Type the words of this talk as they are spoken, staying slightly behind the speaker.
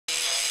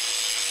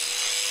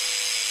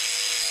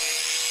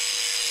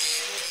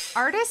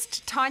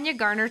Artist Tanya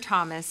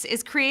Garner-Tomas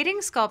is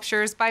creating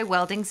sculptures by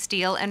welding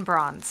steel and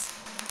bronze.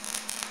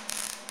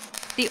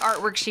 The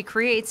artwork she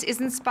creates is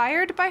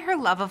inspired by her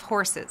love of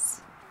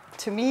horses.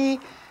 To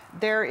me,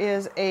 there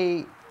is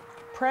a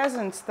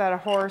presence that a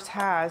horse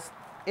has.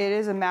 It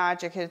is a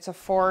magic, it's a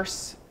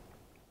force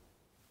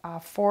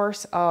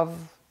of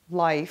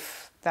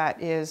life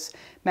that is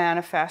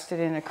manifested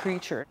in a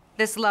creature.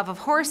 This love of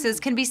horses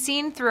can be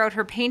seen throughout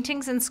her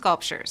paintings and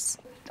sculptures.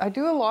 I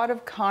do a lot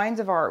of kinds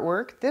of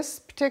artwork. This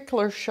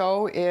particular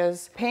show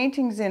is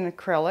paintings in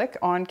acrylic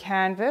on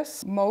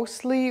canvas,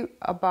 mostly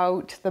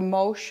about the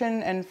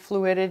motion and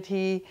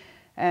fluidity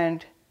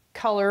and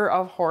color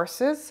of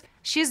horses.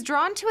 She is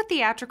drawn to a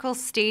theatrical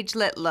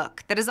stage-lit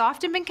look that has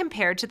often been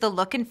compared to the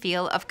look and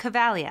feel of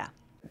Cavalia.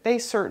 They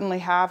certainly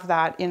have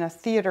that in a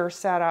theater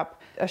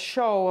setup, a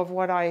show of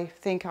what I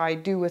think I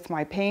do with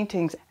my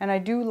paintings. And I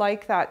do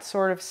like that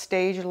sort of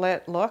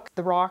stage-lit look.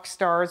 The rock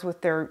stars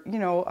with their,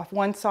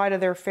 one side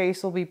of their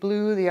face will be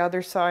blue, the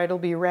other side will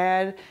be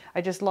red.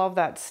 I just love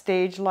that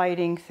stage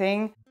lighting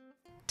thing.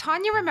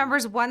 Tanya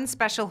remembers one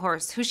special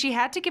horse who she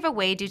had to give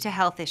away due to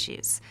health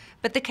issues,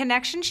 but the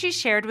connection she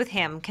shared with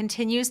him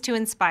continues to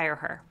inspire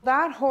her.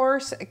 That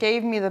horse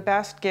gave me the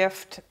best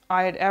gift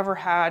I had ever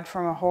had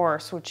from a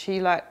horse, which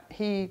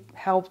he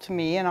helped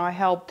me and I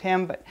helped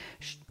him, but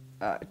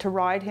to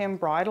ride him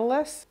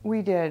bridleless,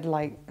 we did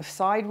like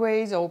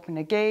sideways, open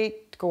a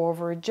gate, go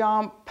over a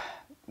jump,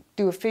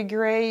 do a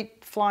figure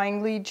eight,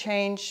 flying lead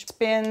change,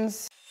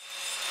 spins.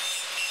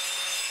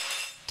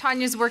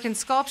 Tanya's work in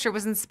sculpture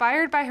was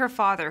inspired by her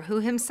father,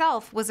 who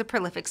himself was a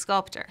prolific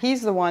sculptor.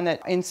 He's the one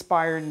that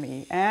inspired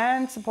me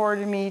and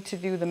supported me to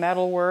do the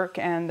metal work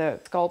and the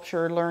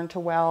sculpture, learn to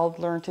weld,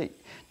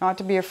 not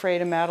to be afraid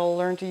of metal,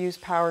 learn to use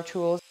power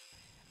tools.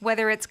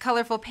 Whether it's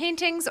colorful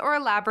paintings or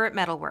elaborate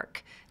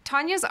metalwork,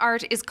 Tanya's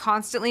art is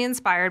constantly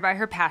inspired by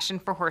her passion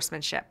for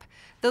horsemanship,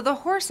 though the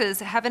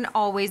horses haven't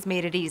always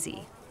made it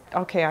easy.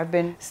 Okay, I've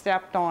been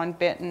stepped on,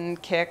 bitten,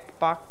 kicked,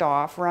 bucked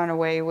off, run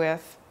away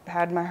with,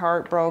 had my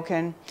heart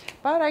broken,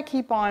 but I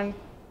keep on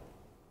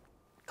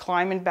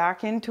climbing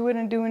back into it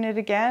and doing it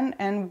again.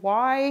 And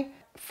why?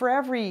 For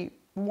every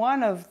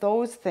one of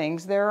those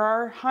things, there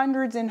are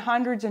hundreds and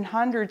hundreds and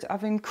hundreds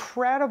of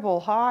incredible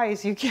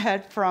highs you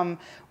get from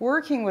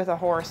working with a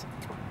horse.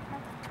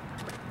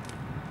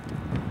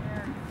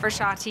 For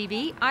Shaw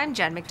TV, I'm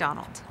Jen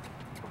McDonald.